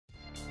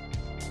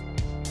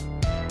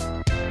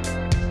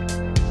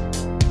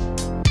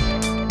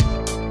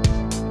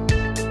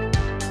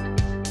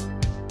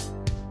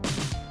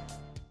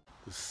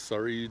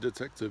Surrey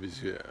detective is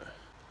here.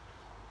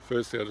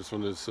 Firstly, I just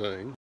wanted to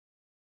say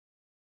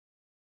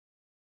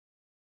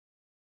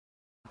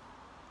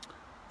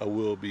I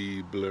will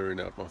be blurring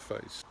out my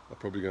face. I'll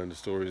probably go into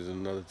stories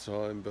another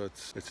time, but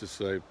let's just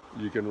say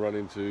you can run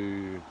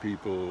into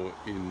people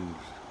in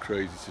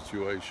crazy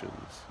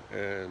situations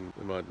and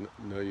they might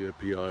know you're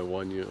PI,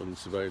 want you on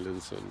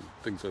surveillance and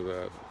things like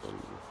that. And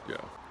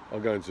yeah, I'll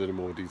go into it in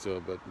more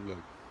detail, but look,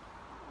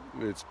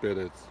 it's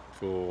better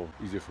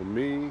easier for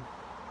me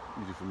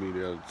to be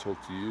able to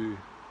talk to you.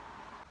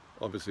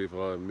 Obviously, if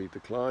I meet the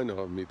client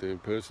or I meet them in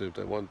person, if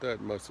they want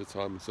that, most of the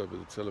time it's over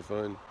the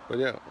telephone. But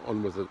yeah,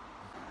 on with it.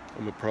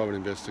 I'm a private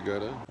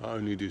investigator. I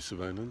only do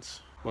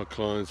surveillance. My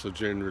clients are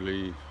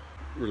generally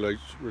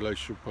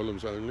relationship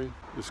problems only.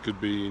 This could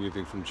be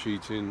anything from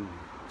cheating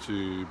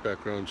to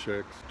background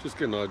checks. Just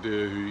get an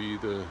idea who you're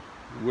either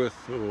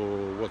with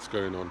or what's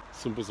going on.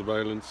 Simple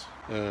surveillance.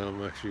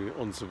 I'm actually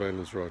on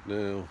surveillance right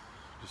now.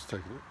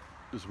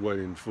 Just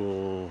waiting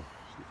for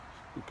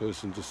the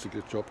person just to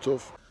get dropped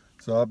off.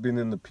 So I've been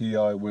in the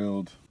PI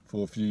world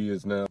for a few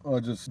years now. I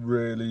just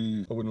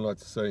really, I wouldn't like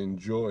to say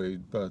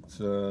enjoyed, but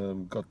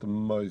got the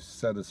most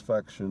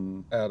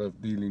satisfaction out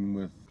of dealing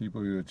with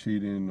people who are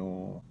cheating,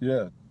 or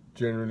yeah,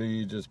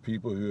 generally just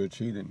people who are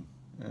cheating.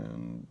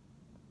 And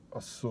I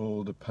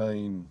saw the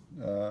pain,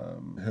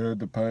 heard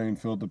the pain,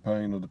 felt the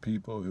pain of the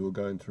people who were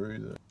going through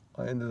that.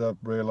 I ended up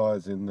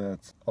realizing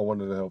that I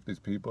wanted to help these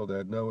people. They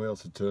had nowhere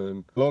else to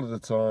turn. A lot of the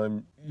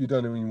time, you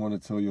don't even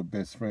want to tell your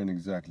best friend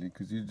exactly,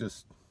 because you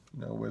just,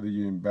 whether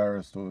you're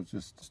embarrassed or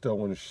just don't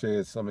want to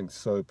share something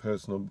so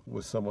personal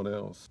with someone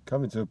else.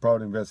 Coming to a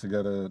private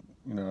investigator,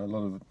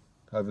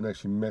 I haven't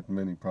actually met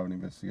many private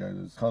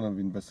investigators. Kind of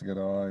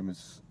investigator I am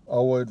is, I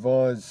will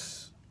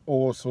advise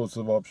all sorts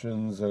of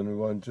options, and we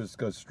won't just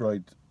go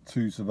straight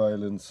to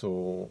surveillance,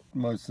 or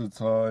most of the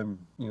time,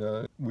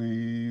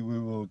 we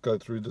will go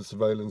through the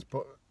surveillance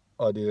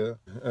idea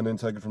and then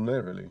take it from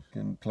there, really. You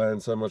can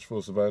plan so much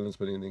for surveillance,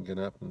 but anything can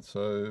happen.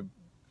 So,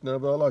 but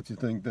I like to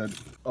think that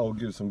I'll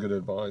give some good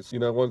advice.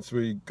 Once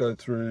we go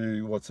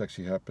through what's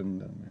actually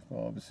happened, and if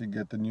I obviously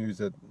get the news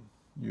that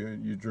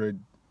you dread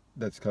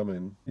that's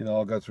coming,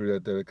 I'll go through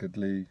that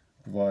delicately,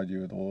 provide you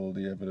with all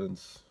the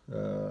evidence,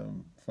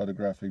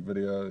 photographic,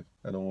 video,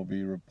 and all will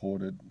be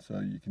reported, so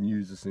you can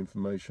use this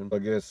information. I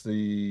guess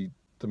the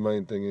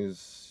main thing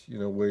is,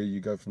 where you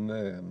go from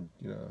there, and,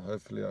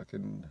 hopefully I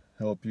can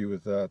help you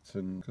with that,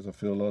 and because I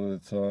feel a lot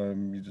of the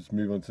time you just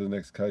move on to the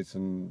next case,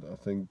 and I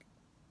think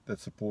that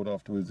support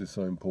afterwards is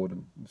so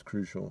important. It's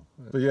crucial.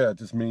 But yeah,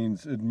 it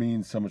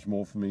means so much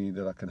more for me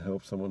that I can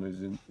help someone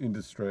who's in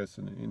distress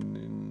and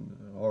in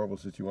a horrible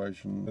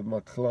situation. But my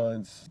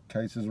clients'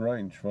 cases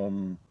range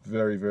from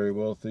very, very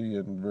wealthy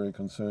and very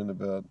concerned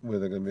about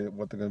what they're going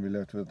to be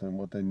left with and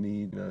what they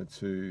need,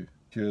 to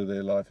secure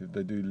their life if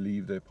they do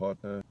leave their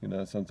partner.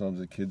 Sometimes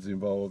the kids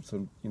involved.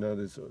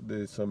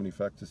 There's so many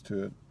factors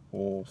to it.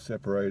 Or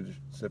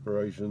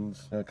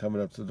separations, coming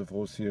up to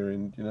divorce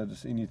hearing,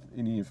 just any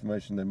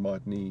information they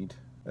might need.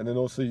 And then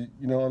also,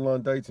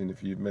 online dating,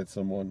 if you've met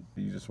someone,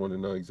 you just want to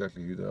know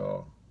exactly who they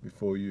are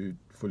before you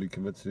fully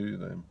commit to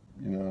them.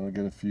 I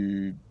get a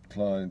few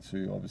clients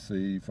who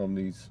obviously from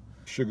these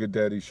sugar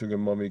daddy, sugar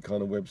mommy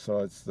kind of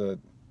websites that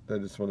they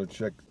just want to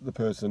check the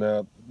person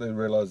out. They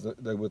realize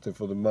that they're with them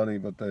for the money,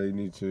 but they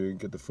need to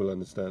get the full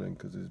understanding,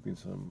 because there's been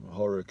some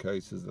horror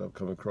cases that I've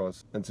come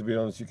across. And to be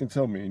honest, you can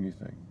tell me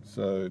anything.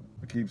 So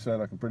I keep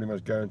saying I can pretty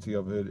much guarantee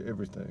I've heard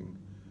everything.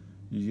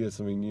 You hear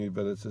something new,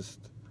 but it's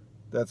just,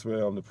 that's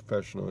where I'm the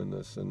professional in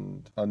this,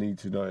 and I need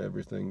to know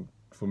everything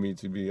for me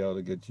to be able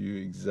to get you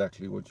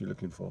exactly what you're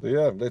looking for. So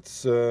yeah,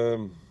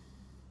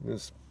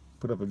 let's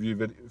put up a few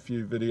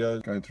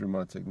videos going through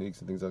my techniques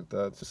and things like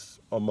that. Just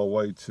on my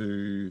way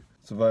to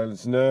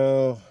surveillance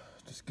now,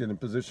 just get in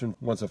position.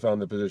 Once I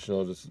found the position,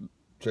 I'll just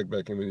check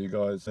back in with you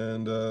guys.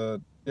 And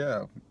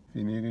yeah, if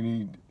you need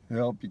any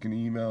help, you can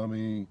email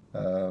me.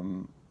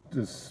 More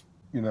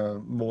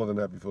than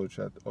happy for a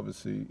chat.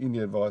 Obviously, any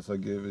advice I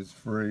give is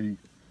free.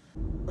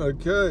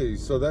 Okay,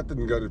 so that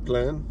didn't go to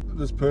plan.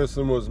 This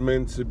person was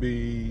meant to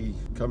be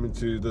coming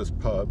to this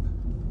pub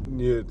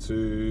near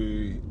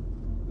to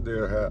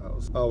their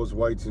house. I was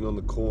waiting on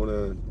the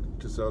corner,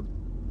 just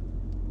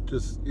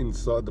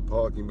inside the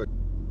parking, but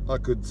I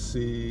could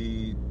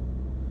see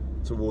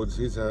towards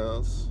his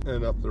house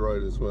and up the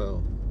road as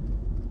well,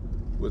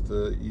 with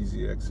an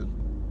easy exit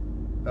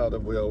out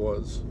of where I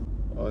was.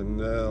 I'm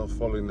now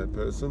following that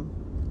person,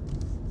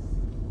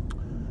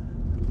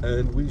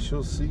 and we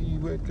shall see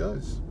where it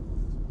goes.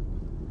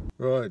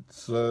 Right,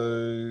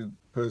 so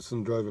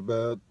person drove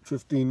about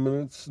 15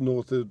 minutes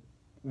north of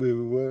where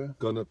we were,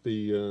 gone up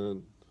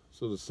the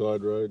sort of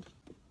side road.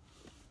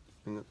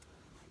 Hang on.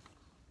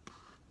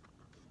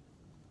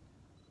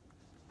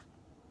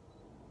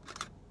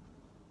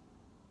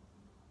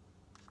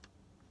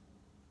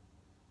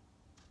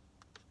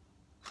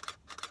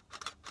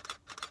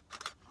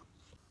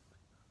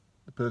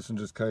 The person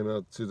just came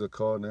out to the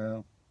car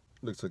now.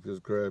 Looks like he was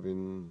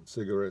grabbing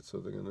cigarettes,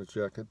 I think, in a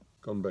jacket.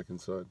 Gone back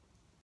inside.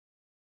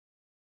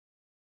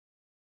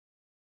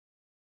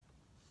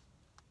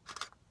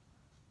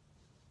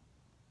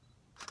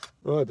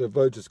 Right, the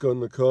boat just got in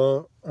the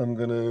car. I'm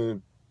going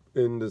to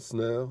end this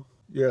now.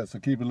 Yeah, so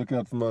keep a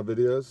lookout for my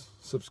videos.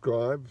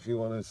 Subscribe if you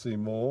want to see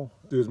more.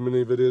 Do as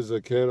many videos as I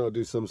can. I'll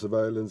do some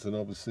surveillance and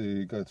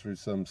obviously go through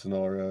some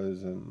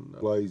scenarios and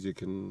ways you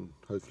can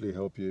hopefully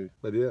help you.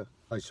 But yeah,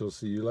 I shall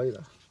see you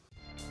later.